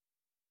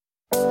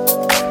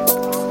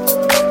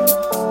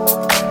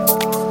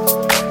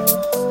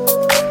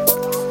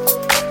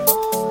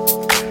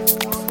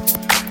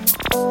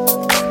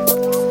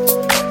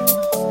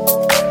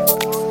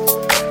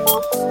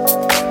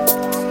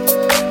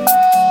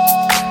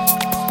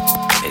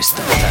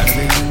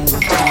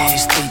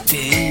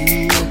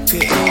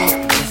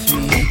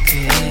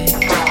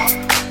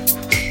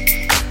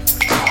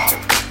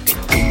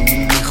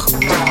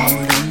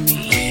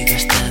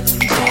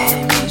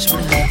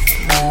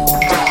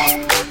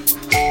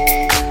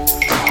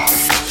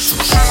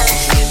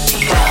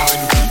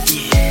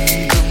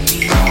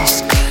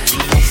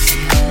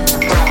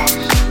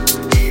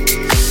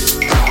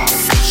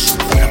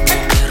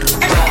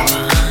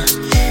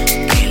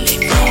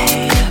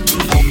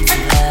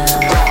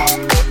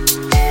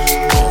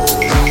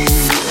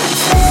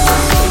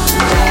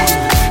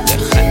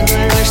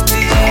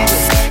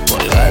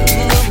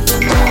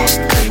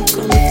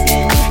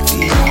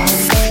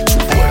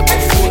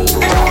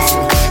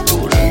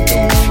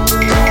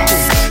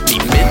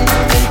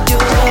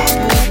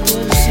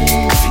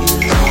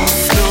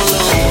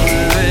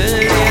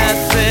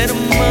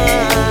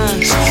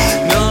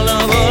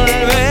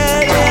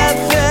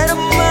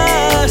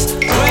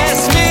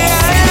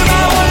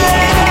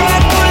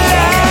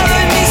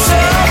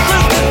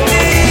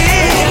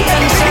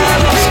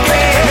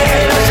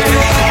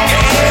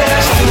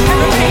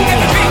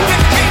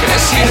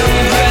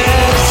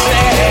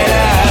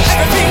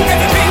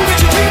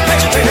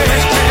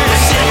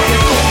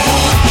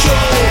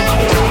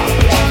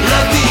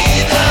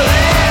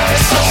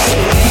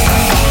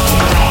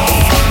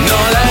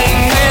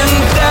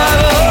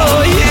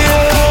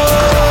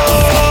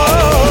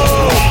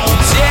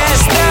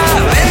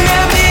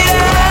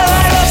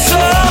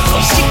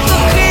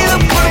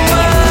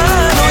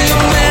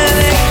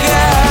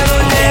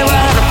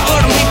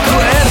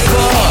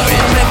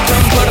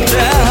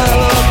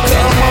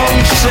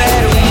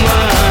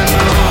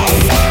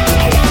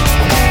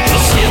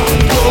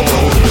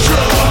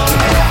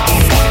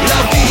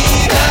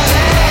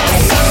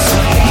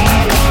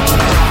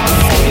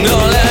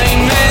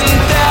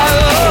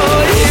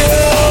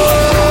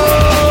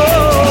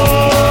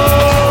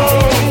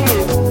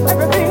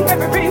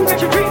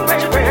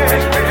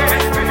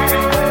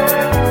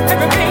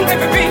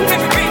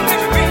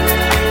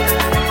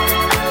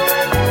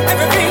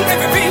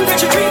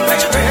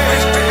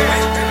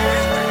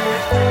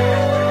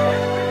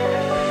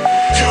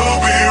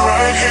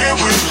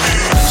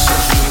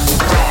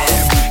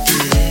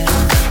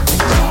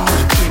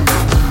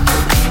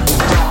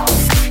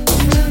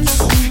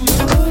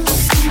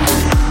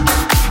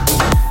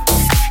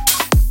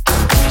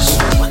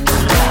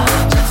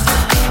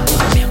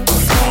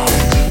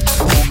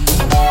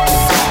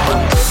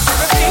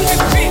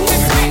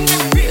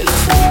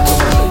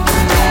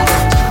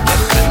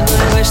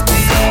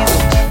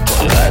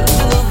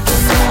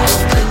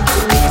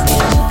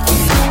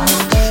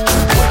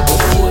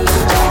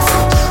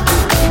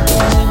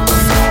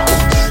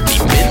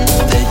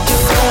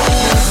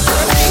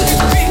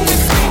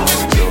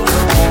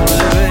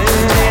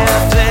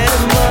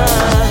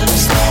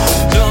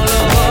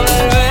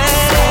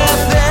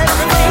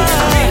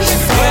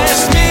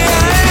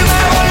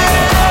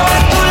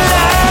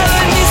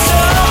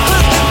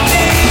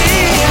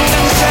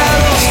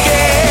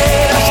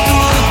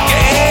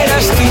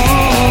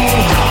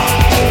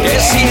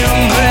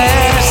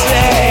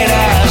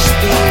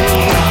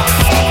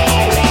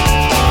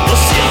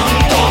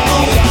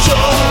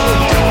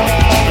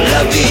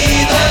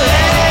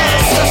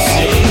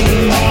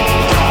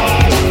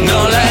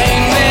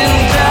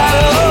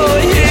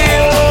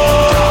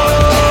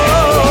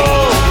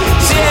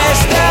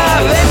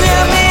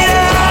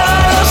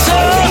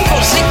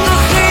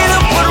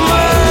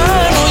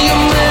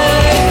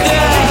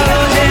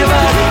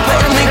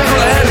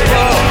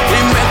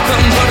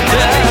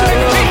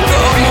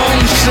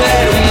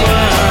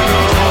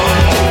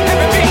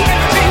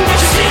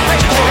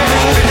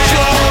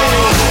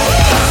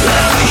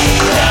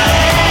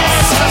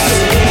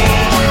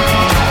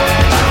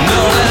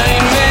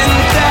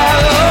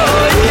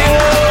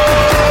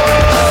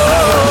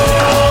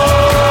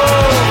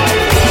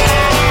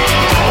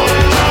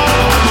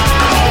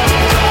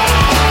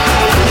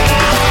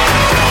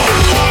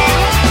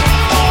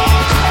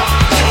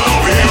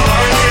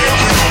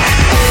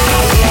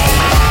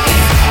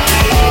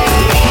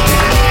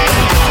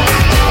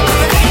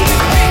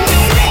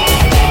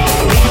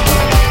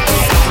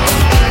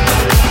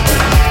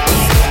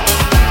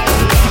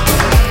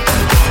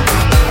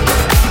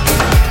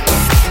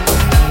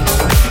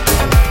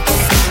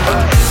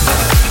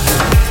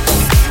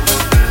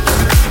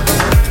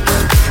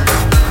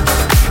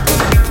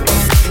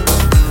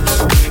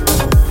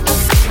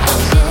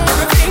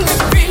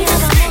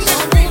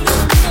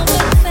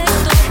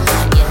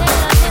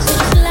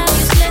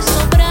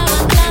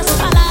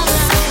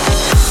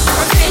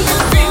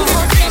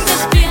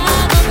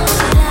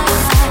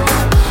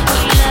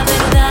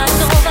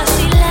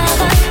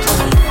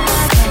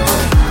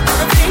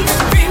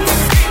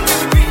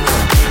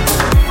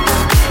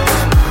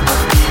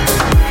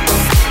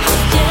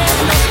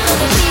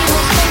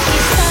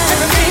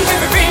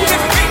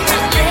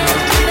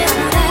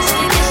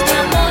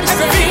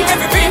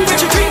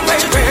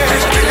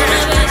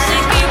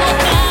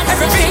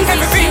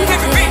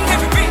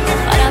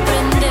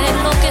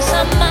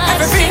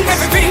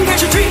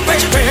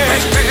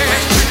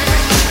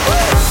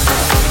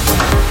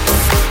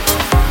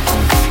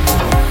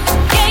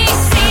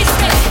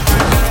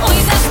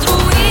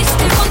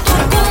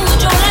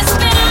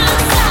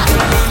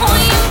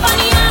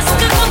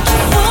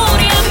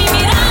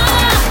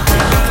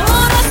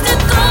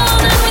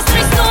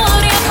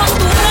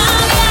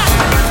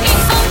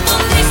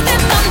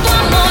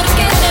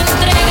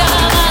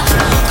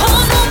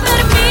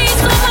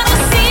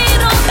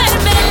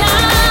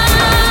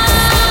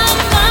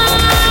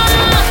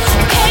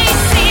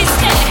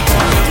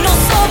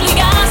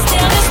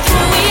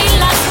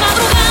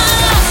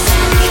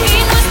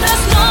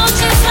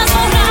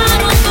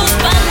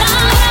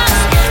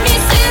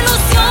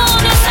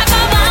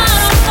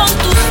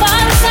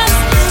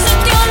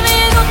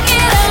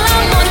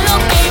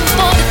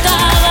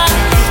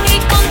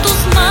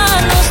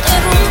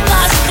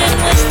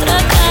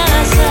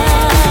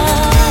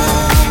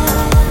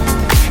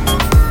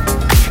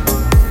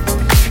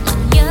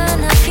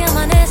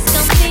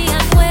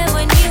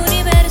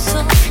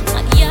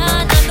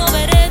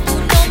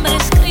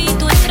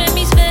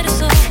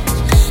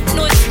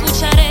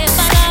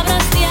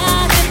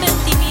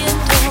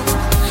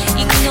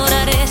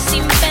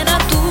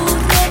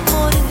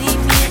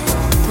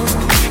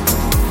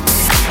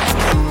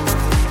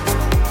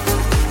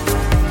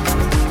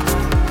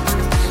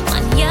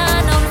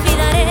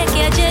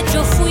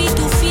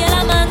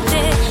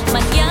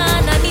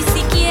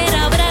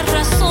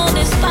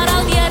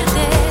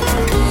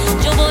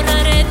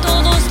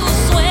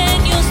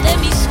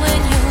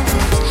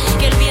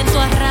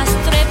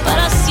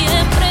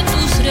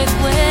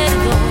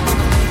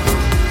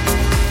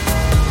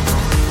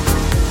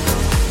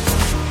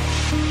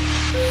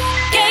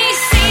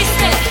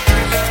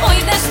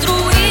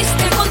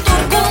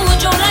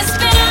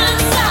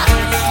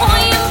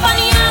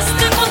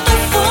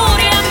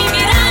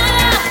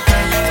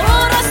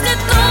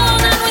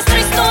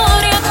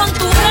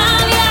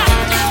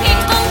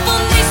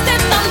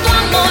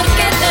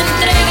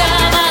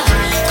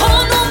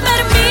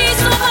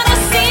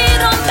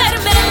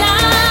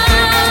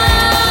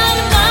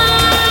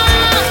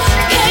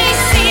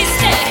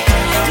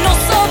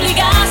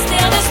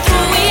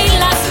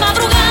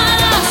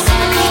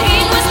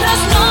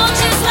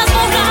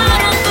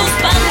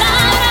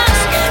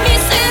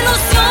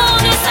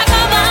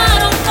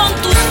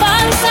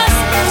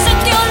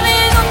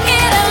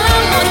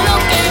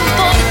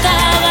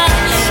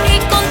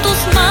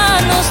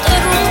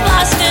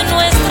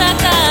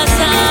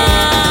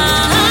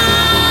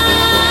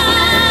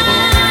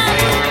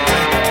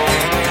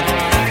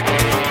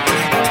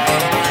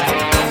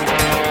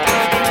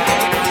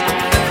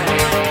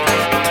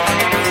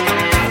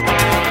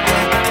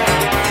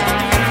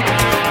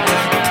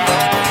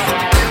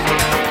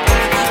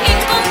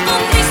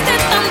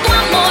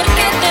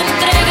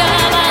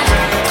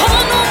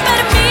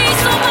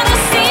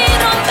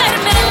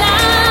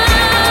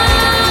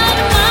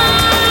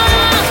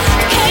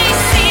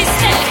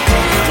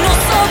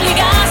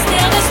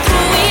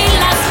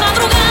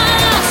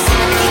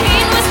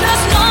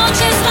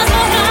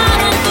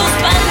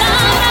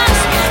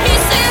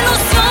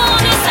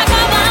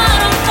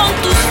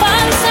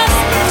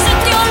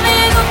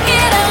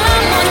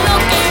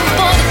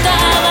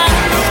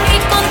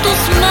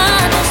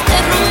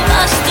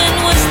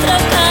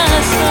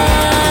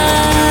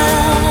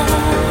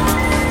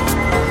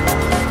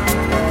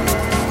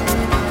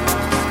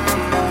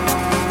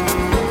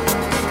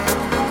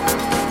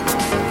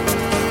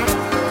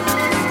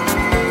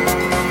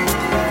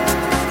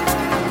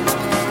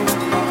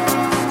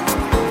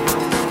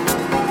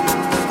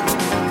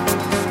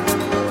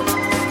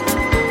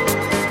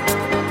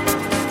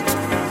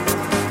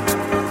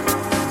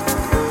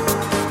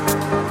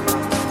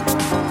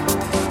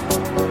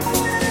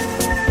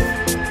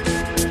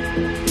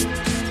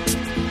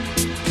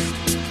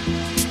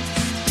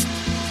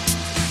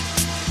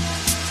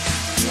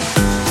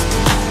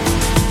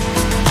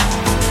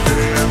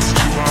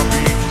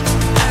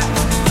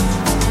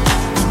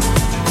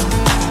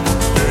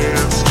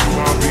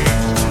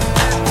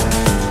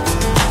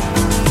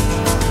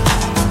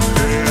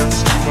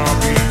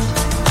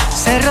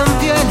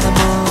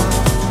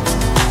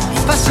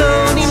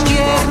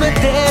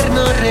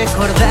eterno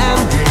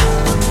recordando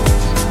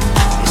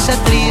esa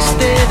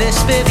triste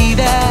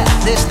despedida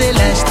desde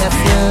la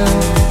estación,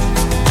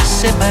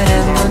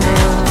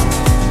 separándonos,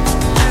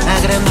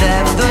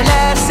 agrandando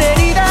las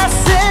heridas,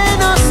 se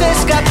nos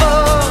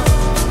escapó.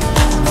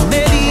 No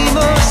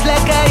medimos la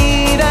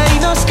caída y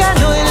nos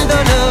ganó el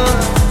dolor,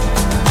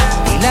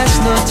 y las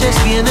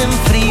noches vienen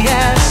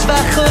frías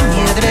bajo mi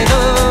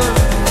edredón,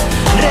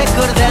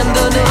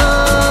 recordándonos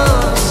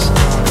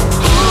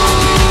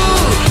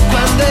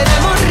cuando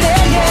éramos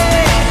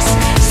reyes,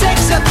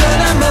 sexo con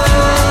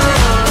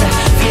amor,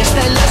 fiesta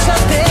en los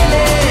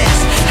hoteles,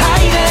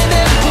 aire en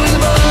el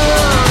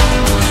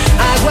pulmón,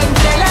 agua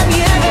entre la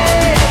nieve,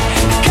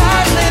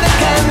 carne de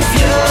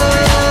canción.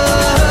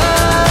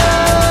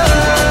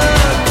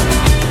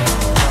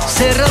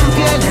 Se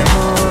rompió el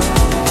amor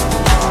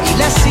y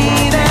las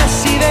idas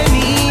y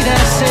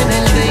venidas en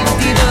el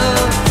 22,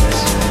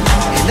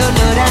 el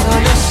olor a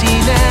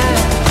golosina,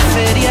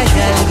 feria y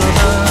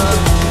algodón,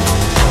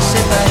 se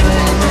paró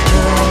el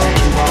motor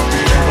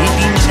y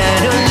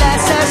pincharon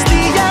las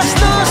astillas,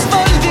 nos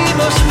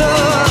volvimos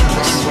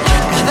dos,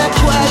 cada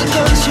cual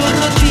con su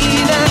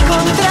rutina,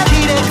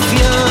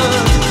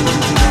 contradirección,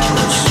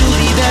 con su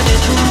vida de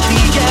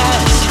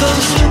puntillas, con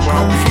su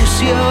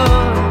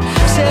confusión,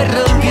 se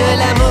rompió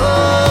el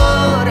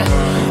amor.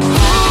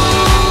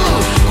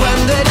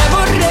 Cuando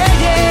éramos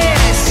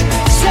reyes,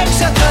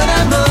 sexo con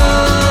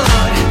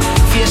amor,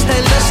 fiesta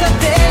en los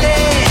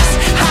hoteles,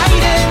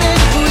 aire en el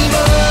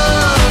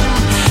pulmón,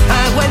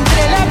 agua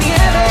entre la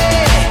nieve,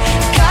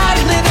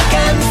 carne de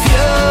canción.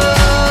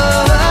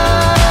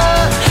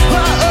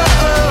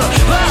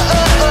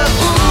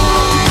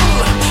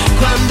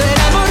 Cuando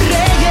éramos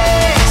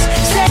reyes,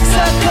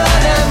 sexo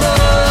con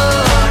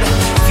amor,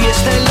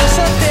 fiesta en los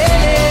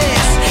hoteles,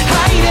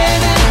 aire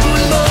en el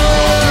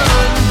pulmón,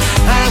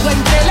 agua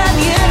entre la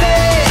nieve,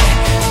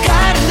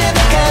 carne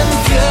de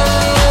canción.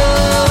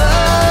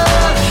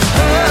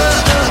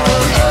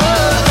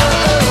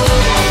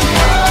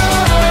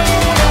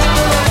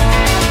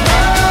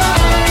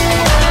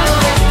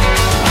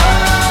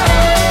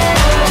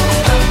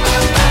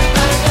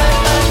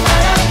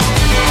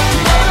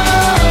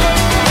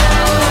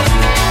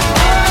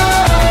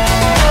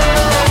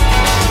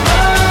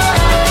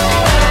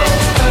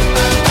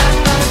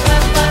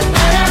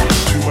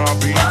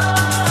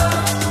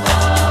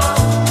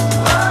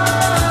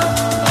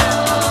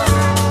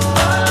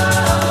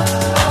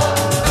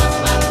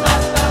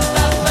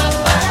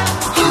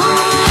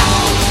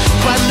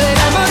 Cuando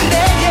éramos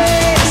reyes,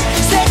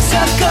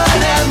 sexo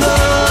con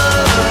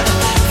amor,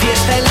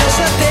 fiesta en los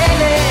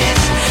hoteles,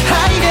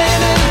 aire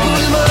en el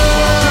pulmón,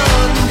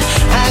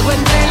 agua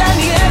entre la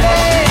nieve,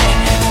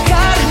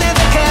 carne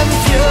de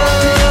canción.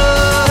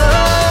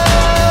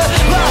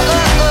 Cuando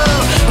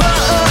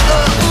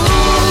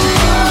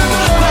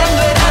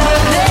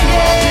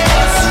éramos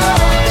reyes,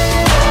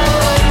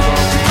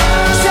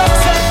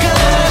 sexo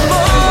con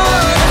amor,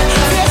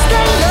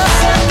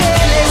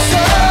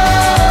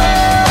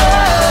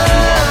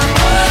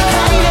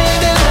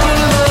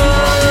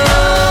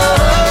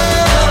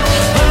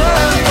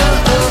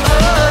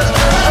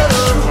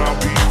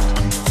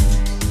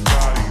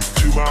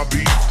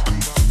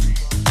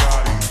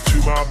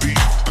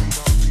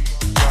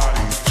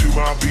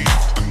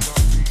 fiesta en los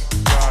hoteles,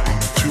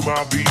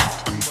 aire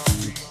en el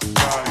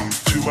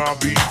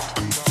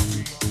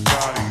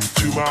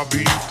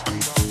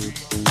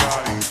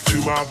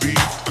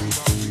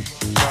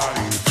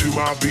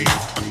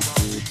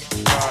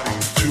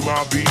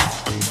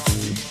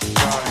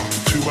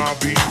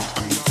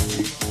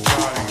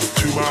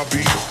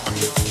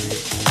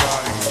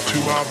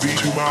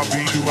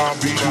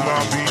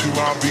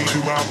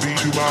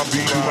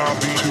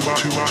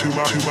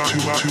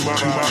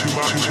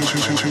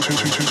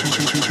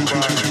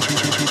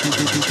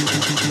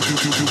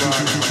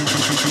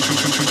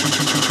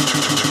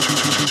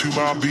to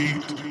my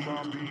beat,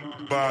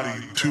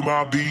 body to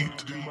my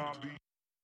beat.